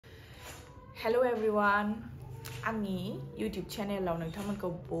Hello everyone, आंनि YouTube channel-आव नोंथांमोनखौ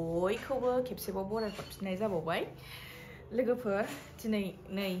बयखौबो खेबसेबाव बरायहरफिननाय जाबावबाय। लोगोफोर,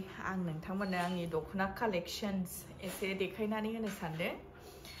 दिनै आं नोंथांमोननो आंनि दख'ना collections एसे देखायनानै होनो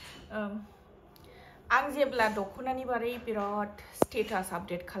सानदों। आं जेब्ला दख'नानि बारै बिराद स्टेटास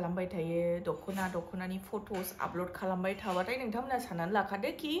आपडेट खालामबाय थायो, दख'नानि फट'स आपल'ड खालामबाय थाबाथाय नोंथांमोना साननानै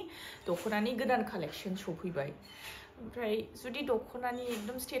लाखादो कि दख'नानि गोदान कालेक्शन सफैबाय। ओमफ्राय जुदि दख'नानि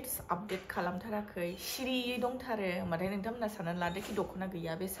एकदम स्टेटास आपडेट खालामथाराखै, सिरियै दंथारो होमबाथाय नोंथांमोना साननानै लादो कि दख'ना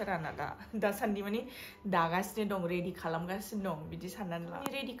गैया बे सोराना दासान्दि माने दागासिनो दं, रेडि खालामगासिनो दं बिदि साननानै ला।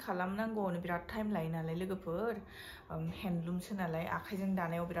 रेडि खालामनांगौआवनो बिराद टाइम लायो नालाय लोगोफोर, हेन्डलुमसो नालाय, आखाइजों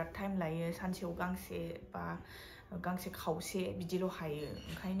दानायाव बिराद टाइम लायो, सानसेयाव गांसे बा गांसे खावसे बिदिल' हायो,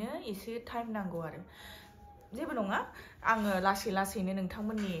 ओंखायनो एसे टाइम नांगौ आरो। जेबो नङा, आङो लासैनो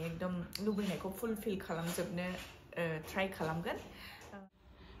नोंथांमोननि एकदम लुबैनायखौ फुलफिल खालामजोबनो ट्राइ खालामगोन।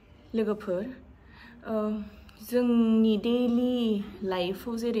 लोगोफोर, जोंनि डेइलि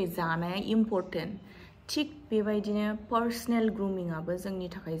लाइफआव जेरै जानाया इम्परटेन्ट, थिग बेबायदिनो पार्सनेल ग्रुमिंआबो जोंनि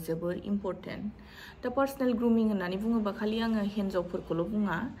थाखाय जोबोर इम्परटेन्ट। दा पार्सनेल ग्रुमिं होननानै बुङोबा खालि आङो हिन्जावफोरखौल'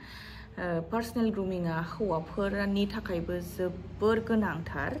 बुङा, पार्सनेल ग्रुमिंआ हौवाफोरनि थाखायबो जोबोर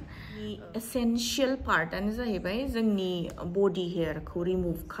गोनांथार। एसेन्शियेल पार्टआनो जाहैबाय जोंनि बडि हेयारखौ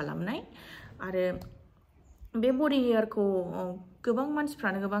रिमुभ खालामनाय। आरो बे बडि हेयारखौ गोबां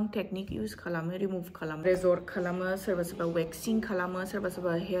मानसिफ्रानो गोबां टेकनिक इउज खालामो, रिमुभ खालामो, रेजर खालामो, सोरबा वेक्सिं खालामो,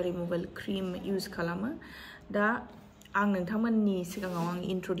 सोरबा हेयार रिमुभेल क्रिम इउज खालामो। दा आं नोंथांमोननि सिगाङाव आं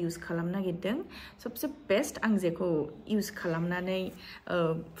इन्ट्रडिउस खालामनो नागिरदों सबसे बेस्ट आं जेखौ इउज खालामनानै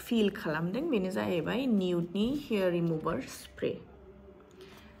फिल खालामदों बेनो जाहैबाय निउडनि हेयार रिमुभार स्प्रे।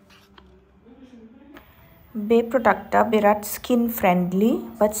 बे प्रडाक्टआ बिराद स्किन फ्रेन्डलि,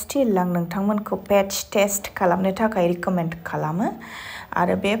 बाट स्टिल आं नोंथांमोनखौ पेच टेस्ट खालामनो थाखाय रिकमेन्ड खालामो।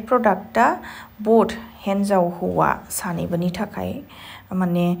 आरो बे प्रडाक्टआ बोथ हिन्जाव हौवा सानैबोनि थाखाय,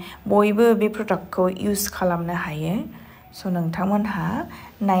 माने बयबो बे प्रडाक्टखौ इउज खालामनो हायो। स' नोंथांमोनहा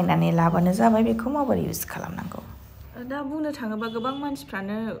नायनानै लाबानो जाबाय बेखौ माबोरै इउज खालामनांगौ। दा बुंनो थाङोबा गोबां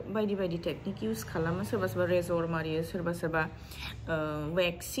मानसिफ्रानो बायदि टेकनिक इउज खालामो, सोरबा रेजर मारियो, सोरबा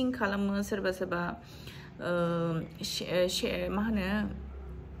वेक्सिं खालामो, सोरबा मा होनो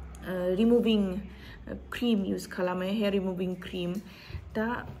रिमुभिं क्रिम इउज खालामो, हेयार रिमुभिं क्रिम। दा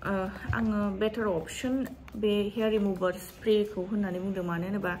आङो बेटार अपसन बे हेयार रिमुभार स्प्रेखौ होननानै बुंदों, मानो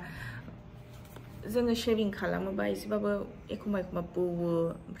होनोबा जोङो शेभिं खालामोबा एसेबाबो एखमबा बौवो,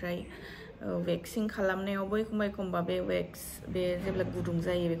 ओमफ्राय वेक्सिं खालामनायावबो एखमबा बे जेब्ला गुदुं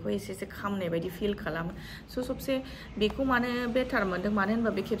जायो बेखौ एसे खामनाय बायदि फिल खालामो। स' सबसे बेखौ मानो बेटार मोनदों, मानो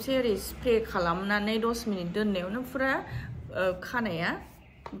होनबा बे खेबसे ओरै स्प्रे खालामनानै 10 मिनिट दोननायावनो फुरा खानाया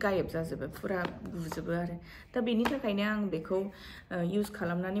गायब जाजोबो, फुरा गुजोबो आरो। दा बेनि थाखायनो आं बेखौ इउज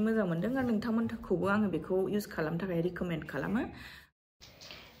खालामनानै मोजां मोनदों, आरो नोंथांमोनखौबो आङो बेखौ इउज खालामनो थाखाय रिकमेन्ड खालामो।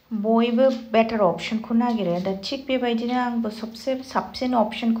 बयबो बेटार अपसनखौ नागिरो, दा थिग बेबायदिनो आंबो सबसे साबसिन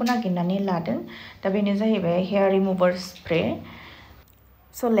अपसनखौ नागिरनानै लादों। दा बेनो जाहैबाय हेयार रिमुभार स्प्रे।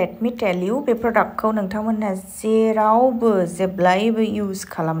 स' लेट मी टेल इउ, बे प्रडाक्टखौ नोंथांमोनहा जेरावबो जेब्लायबो इउज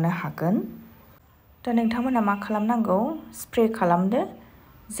खालामनो हागोन। दा नोंथांमोनहा मा खालामनांगौ, स्प्रे खालामदो,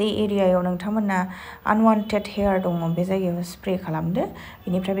 जे एरियायाव नोंथांमोना आनवान्टेड हेयार दङ बे जायगायाव स्प्रे खालामदो,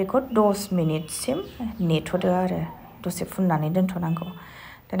 बेनिफ्राय बेखौ 10 मिनिटसिम नेथ'दो आरो दसे फुननानै दोनथ'नांगौ।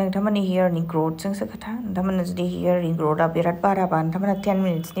 दा नोंथांमोननि हेयारनि ग्रथजोंसो खोथा, नोंथांमोना जुदि हेयारनि ग्रथआ बिराद बाराबा नोंथांमोना 10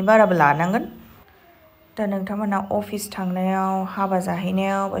 मिनिट्सनि बाराबो लानांगोन। दा नोंथांमोना अफिस थांनायाव, हाबा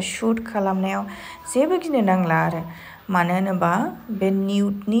जाहैनायाव बा शुट खालामनायाव जेबो गिनो नांला आरो, मानो होनोबा बे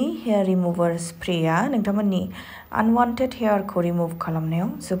निउडनि हेयार रिमुभार स्प्रेया नोंथांमोननि आनवान्टेड हेयारखौ रिमुभ खालामनायाव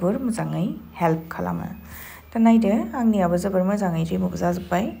जोबोर मोजाङै हेल्प खालामो। दा नायदो, आंनियाबो जोबोर मोजाङै रिमुभ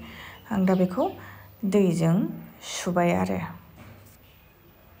जाजोब्बाय। आं दा बेखौ दैजों सुबाय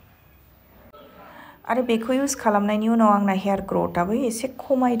आरो बेखौ इउज खालामनायनि उनाव आंना हेयार ग्रथआबो एसे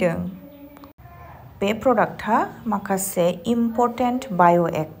खमायदों। बे प्रडाक्टहा माखासे इम्परटेन्ट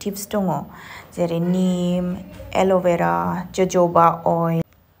बाय'एक्टिभ्स दङ, जेरै निम, एल'भेरा, जजोबा अइल,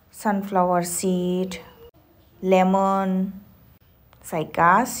 सानफ्लावार सीड, लेमन, जाय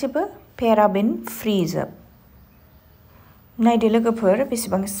गासिबो पेराबेन-फ्री जोब। नायदो लोगोफोर,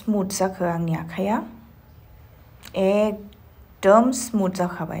 बेसेबां स्मुथ जाखो आंनि आखाइया, एकदम स्मुथ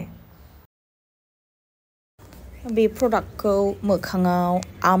जाखाबाय। बे प्रडाक्टखौ मोखाङाव,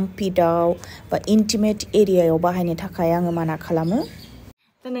 आर्मपिटआव बा इन्टिमेट एरियायाव बाहायनो थाखाय आङो माना खालामो।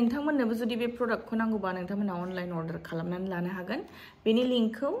 दा नोंथांमोननोबो जुदि बे प्रडाक्टखौ नांगौबा नोंथांमोना अनलाइन अर्डार खालामनानै लानो हागोन। बेनि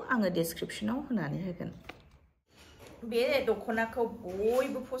लिंकखौ आङो डिसक्रिपसनाव होनानै होगोन। बे दख'नाखौ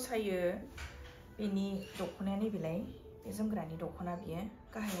बयबो फसायो, बेनि दख'नाया नैबेलाय, बे जोमग्रानि दख'ना बियो,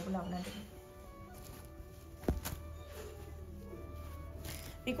 गाहायावबो लाबोना दोन।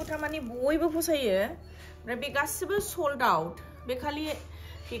 बेखौ थारमाने बयबो फसायो ओमफ्राय बे गासिबो सोल्ड आउट बे खालि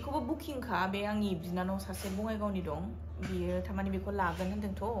बेखौबो बुकिं खा बे आंनि बिनानाव सासे बङाइगावनि दं बियो थारमाने बेखौ लागोन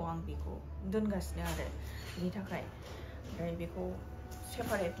होनदोंथ' आं बेखौ दोनगासिनो आरो बिनि थाखाय ओमफ्राय बेखौ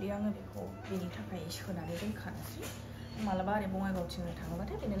सेपारेटलि आङो बेखौ बेनि थाखाय सोनानै दोनखानोसै मालाबा ओरै बङाइगावथिं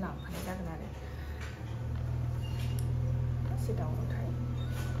थाङोबाथाय बेनो लांफानाय जागोन आरो सिदावथाय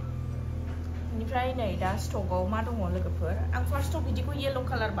बेनिफ्राय नै दा स्टकआव मा दङ लोगोफोर आं फार्स्टआव बिदिखौ येलो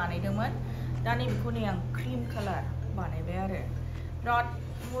कालार बानायदोंमोन दा नैबेखौ नै आं क्रिम कालार बानायबाय आरो बिराद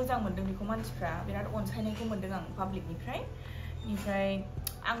मोजां मोनदों बेखौ मानसिफ्रा बिराद अनसायनायखौ मोनदों आं पाब्लिकनिफ्राय ओमफ्राय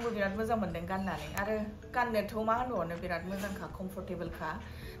आंबो बिराद मोजां मोनदों गाननानै आरो गाननोथ' मा होनबावनो बिराद मोजांखा कम्फर्टेबलखा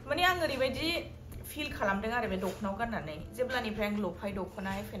माने आं ओरैबायदि फिल खालामदों आरो बे दखनायाव गाननानै जेब्लानिफ्राय आं लफाय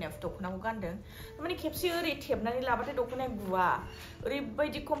दखना एफएनएफ दखनाखौ गानदों माने खेबसे ओरै थेबनानै लाबाथाय दखनाया गुवा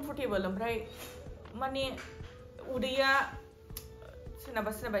ओरैबायदि कम्फर्टेबल ओमफ्राय माने उदैया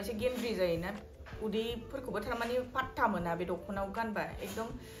सोरनाबा सोरनाबा एसे गेन्द्रि जायोना उदैफोरखौबो थारमाने पात्ता मोना बे दखनायाव गानबा एकदम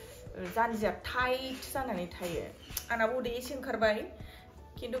जानजिया टाइट जानानै थायो आंनाबो उदै एसे ओंखारबाय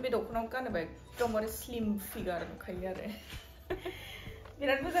खिन्थु बे दखनायाव गानोबा एकदम स्लिम फिगार नुखायो आरो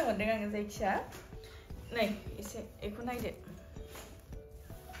बिराद मोजां मोनदों आङो जायखिया नै एसे बेखौ नायदो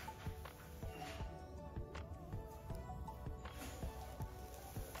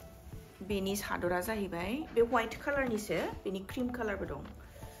बेनि सादरा जाहैबाय बे व्हाइट कालारनिसो बेनि क्रिम कालारबो दं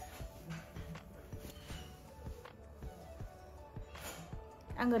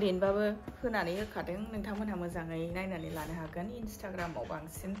आं ओरैनोबाबो होनानै होखादों नोंथांमोनहा मोजाङै नायनानै लानो हागोन इन्स्टाग्रामाव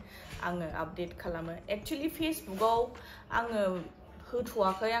बांसिन आङो आपडेट खालामो एक्चुअली फेसबुकआव आङो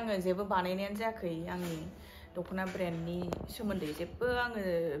होथ'वाखै आङो जेबो बानायनायानो जायाखै आंनि दखना ब्रेन्डनि सोमोन्दै जेबो आङो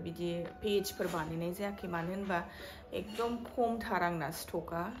बिदि पेजफोर बानायनाय जायाखै मानो होनबा एकदम खमथार आंना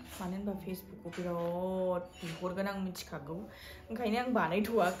स्टकआ मानो होनबा फेसबुकआव बिराद बिहरगोन आं मिथिखागौ ओंखायनो आं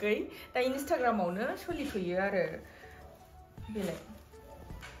बानायथ'वाखै दा इन्स्टाग्रामावनो सोलिथ'यो आरो बेलाय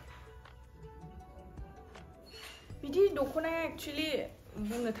बिदि दखनाया एक्चुअली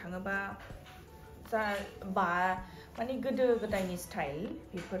बुंनो थाङोबा जा माने गोदो गोदायनि स्टाइल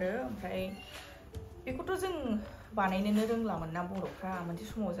बेफोरो ओमफ्राय बेखौथ' जों बानायनोनो रोंलामोन ना बर'फ्रा मोनसे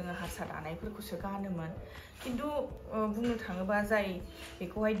समाव जोङो हारसा दानायफोरखौसो गानोमोन खिन्थु बुंनो थाङोबा जाय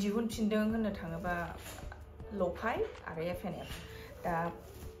बेखौहाय दिहुनफिनदों होननो थाङोबा लफाय आरो एफएनएफ दा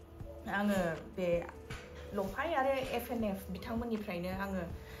आङो बे लफाय आरो एफएनएफ बिथांमोननिफ्रायनो आङो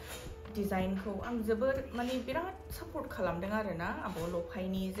डिजाइनखौ आं जोबोर माने बिराद सापर्ट खालामदों आरो ना आब'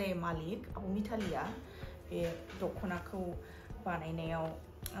 लफायनि जे मालिक आब' मितालिया बे दखनाखौ बानायनायाव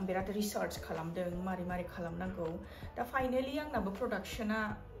आं बिराद रिसार्च खालामदों मारै मारै खालामनांगौ दा फाइनाली आंनाबो प्रडाक्शना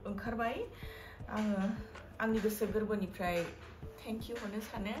ओंखारबाय आङो आंनि गोसो गोरबोनिफ्राय थेंक इउ होनो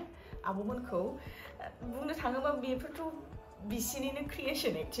सानो आब'मोनखौ बुंनो थाङोबा बेफोरथ' बिसिनिनो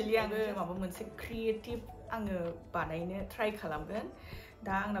क्रिएशन एक्चुअली आङो माबा मोनसे क्रिएटिभ आङो बानायनो ट्राइ खालामगोन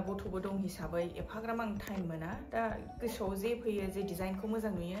दा आंना गथ'बो दं हिसाबै एफाग्राब आं टाइम मोना दा गोसोआव जे फैयो जे डिजाइनखौ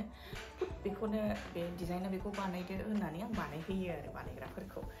मोजां नुयो बेखौनो बे डिजाइना बेखौ बानायदो होननानै आं बानायहोयो आरो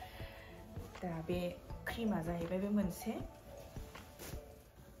बानायग्राफोरखौ दा बे क्रिमा जाहैबाय बे मोनसे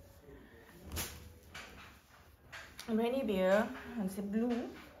ओमफ्राय नैबेयो मोनसे ब्लु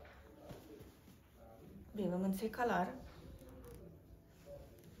बेबो मोनसे कालार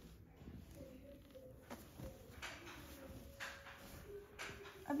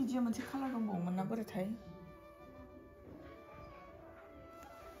बिदिया मोनसे कालार दंबावोमोन ना बोरैथाय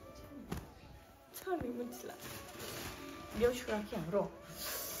सानै मिथिला बेयाव सोआखै आं र'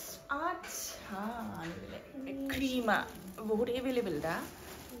 आच्छा क्रिमा बहुत एभेलेबल दा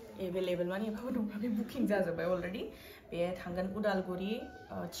एभेलेबल माने एफाबो दंब्ला बे बुकिं जाजोब्बाय अलरेडि बे थांगोन उदालगुरि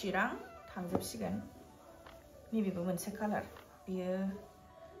चिरां थांजोबसिगोन नैबेबो मोनसे कालार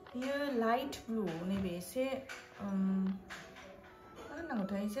बेयो लाइट ब्लु नैबे एसे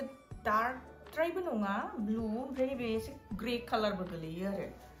होननांगौथाय एसे डार्कद्रायबो नङा ब्लु ओमफ्राय नैबे एसे ग्रे कालारबो गोलैयो आरो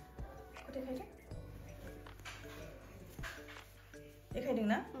देखायदो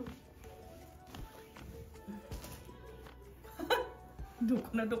देखायदोंना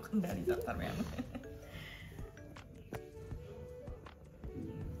दखना दखानदारि जाथारबाय आं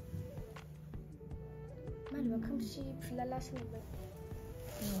मानोबा खोमसि फुरलालासो मोनबाय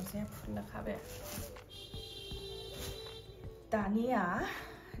न'जाया फुरलाखाबे दानिया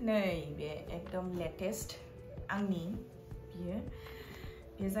नै बे एकदम लेटेस्ट आंनि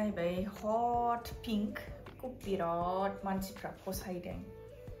बेयो जाहैबाय हट पिंक बेखौ बिराद मानसिफ्रा फसायदों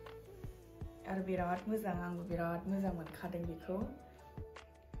आरो बिराद मोजां आंबो बिराद मोजां मोनखादों बेखौ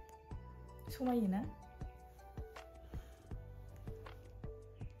समायोना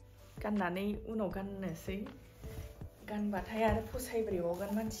गाननानै उनाव गाननोसै गानबाथाय आरो फसायब्रेबावगोन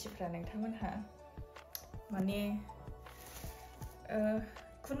मानसिफ्रा नोंथांमोनहा माने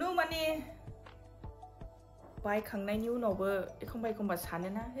खुनु माने बायखांनायनि उनावबो एखमबा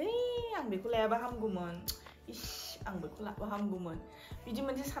सानोना हे आं बेखौ लायाबा हामगौमोन इस आं बेखौ लाबा हामगौमोन बिदि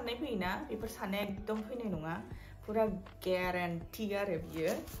मोनसे साननाय फैयोना बेफोर साननाया एकदम फैनाय नङा पुरा ग्यारान्टि आरो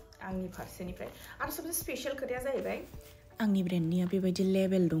बियो आंनि फारसेनिफ्राय आरो सबसे स्पेशल खोथाया जाहैबाय आंनि ब्रेन्डनिया बेबायदि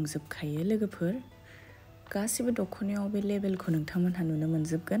लेबेल दंजोबखायो लोगोफोर गासिबो दख'नायाव बे लेबेलखौ नोंथांमोनहा नुनो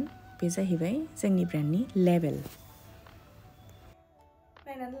मोनजोबगोन बे जाहैबाय जोंनि ब्रेन्डनि लेबेल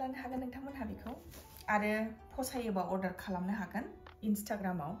नायनानै लानो हागोन नोंथांमोनहा बेखौ आरो फसायोबा अर्डार खालामनो हागोन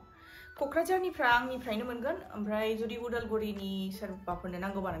इन्स्टाग्रामाव क'क्राझारनिफ्रा आंनिफ्रायनो मोनगोन ओमफ्राय जुदि उदालगुरिनि सोरबाफोरनो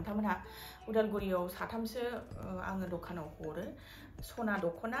नांगौबा नोंथांमोनहा उदालगुरियाव साथामसो आङो दखानाव हरो सना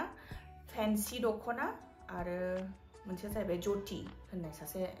दख'ना फेन्सि दख'ना आरो मोनसेया जाहैबाय ज्योति होननाय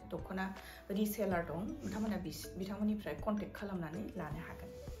सासे दख'ना रिसेलार दं नोंथांमोना बिथांमोननिफ्राय कन्टेक्ट खालामनानै लानो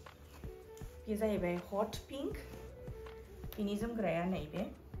हागोन बे जाहैबाय हट पिंक बिनि जोमग्राया नैबे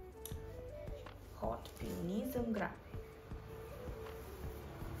हट पिंकनि जोमग्रा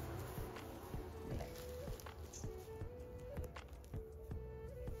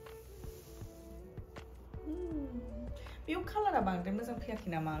बेयाव कालारा बांद्राय मोजां फैयाखै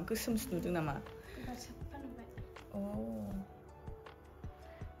नामा गोसोमसो नुदों नामा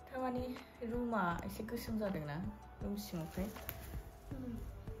थारमाने रुमा एसे गोसोम जादोंना रुम सिङावहाय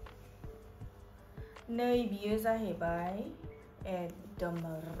नै बियो जाहैबाय एकदम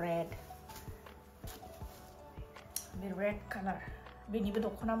रेड बे रेड कालार बेनिबो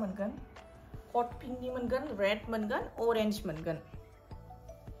दख'ना मोनगोन हट पिंकनि मोनगोन रेड मोनगोन अरेन्ज मोनगोन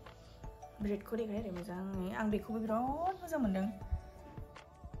रेडखौ देखाय आरो मोजाङै आं बेखौबो बिराद मोजां मोनदों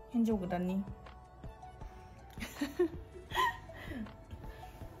हिन्जाव गोदाननि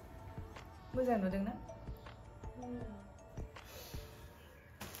मोजां नुदोंना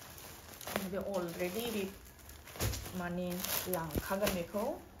बे अलरेडि माने लांखागोन बेखौ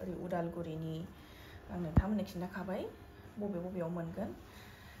ओरै उदालगुरिनि आं नोंथांमोननो खिन्थाखाबाय बबेयाव मोनगोन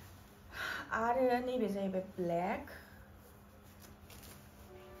आरो नैबे जाहैबाय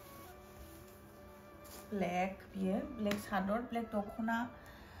ब्लेक बियो ब्लेक सादर ब्लेक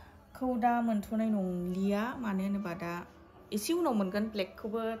दख'नाखौ दा मोनथ'नाय नंलिया मानो होनोबा दा एसे उनाव मोनगोन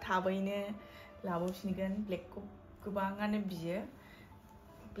ब्लेकखौबो थाबैनो लाबोफिनगोन ब्लेकखौ गोबाङानो बियो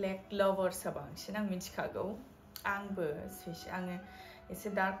ब्लेक लाभार्सआ बांसिन आं मिथिखागौ आंबो आङो एसे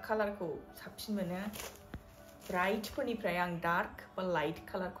डार्क कालारखौ साबसिन मोनो ब्राइटफोरनिफ्राय आं डार्क बा लाइट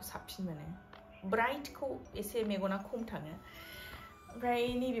कालारखौ साबसिन मोनो ब्राइटखौ एसे मेगना खम थाङो ओमफ्राय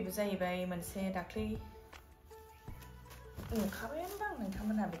नैबेबो जाहैबाय मोनसे दाख्लै नुखाबायानो दां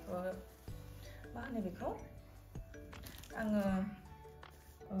नोंथांमोनहा बेखौ मा होनो बेखौ आङो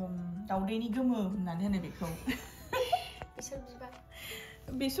दाउदैनि गोमो होननानै होनो बेखौ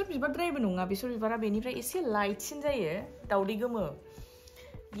बेसर बिबारद्रायबो नङा बेसर बिबारा बेनिफ्राय एसे लाइटसिन जायो दाउदै गोमो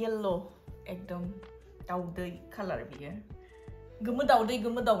येल्ल' एकदम दाउदै कालार बियो गोमो दाउदै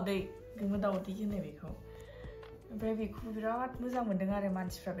होनो बेखौ ओमफ्राय बेखौ बिराद मोजां मोनदों आरो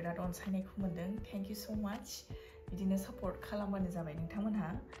मानसिफ्रा बिराद अनसायनायखौ मोनदों थेंक इउ स' माच बिदिनो सापर्ट खालामबानो जाबाय नोंथांमोनहा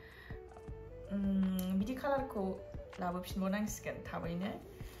बिदि कालारखौ लाबोफिनबावनांसिगोन थाबैनो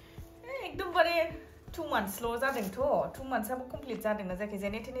एकदमबारे 2 monthsल' जादोंथ' 2 monthsआबो कमप्लिट जादोंना जायाखै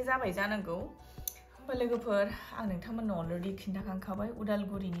जेने थेने जाबाय जानांगौ होमबा लोगोफोर आं नोंथांमोननो अलरेडि खिन्थाखांखाबाय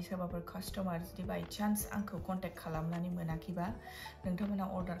उदालगुरिनि सोरबाफोर कास्टमार जुदि बाय चान्स आंखौ कन्टेक्ट खालामनानै मोनाखैबा नोंथांमोना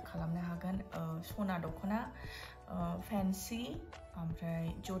अर्डार खालामनो हागोन सना दख'ना फेन्सि ओमफ्राय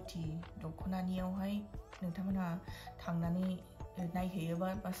ज्योति दख'नानियावहाय नोंथांमोनहा थांनानै नायहैयोबा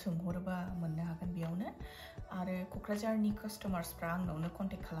बा सोंहरोबा मोननो हागोन बेयावनो आरो क'क्राझारनि कास्टमार्सफ्रा आंनावनो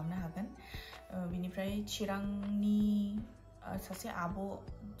कन्टेक्ट खालामनो हागोन बिनिफ्राय चिरांनि सासे आब'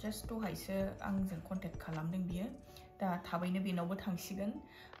 जास्ट दहायसो आंजों कन्टेक्ट खालामदों बियो दा थाबैनो बेनावबो थांसिगोन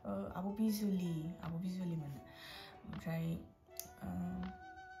आब' बिजुलिमोन ओमफ्राय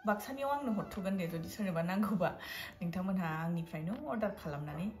बाक्सानियाव आंनो हरथ'गोन दे जुदि सोरनोबा नांगौबा नोंथांमोनहा आंनिफ्रायनो अर्डार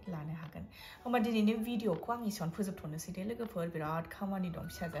खालामनानै लानो हागोन होमबा दिनैनि भिडिअखौ आं एसेयावनो फोजोबथ'नोसै दे लोगोफोर बिराद खामानि दं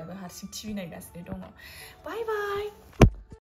फिसाजोआबो हारसिं टिभि नायगासिनो दङ बाय बाय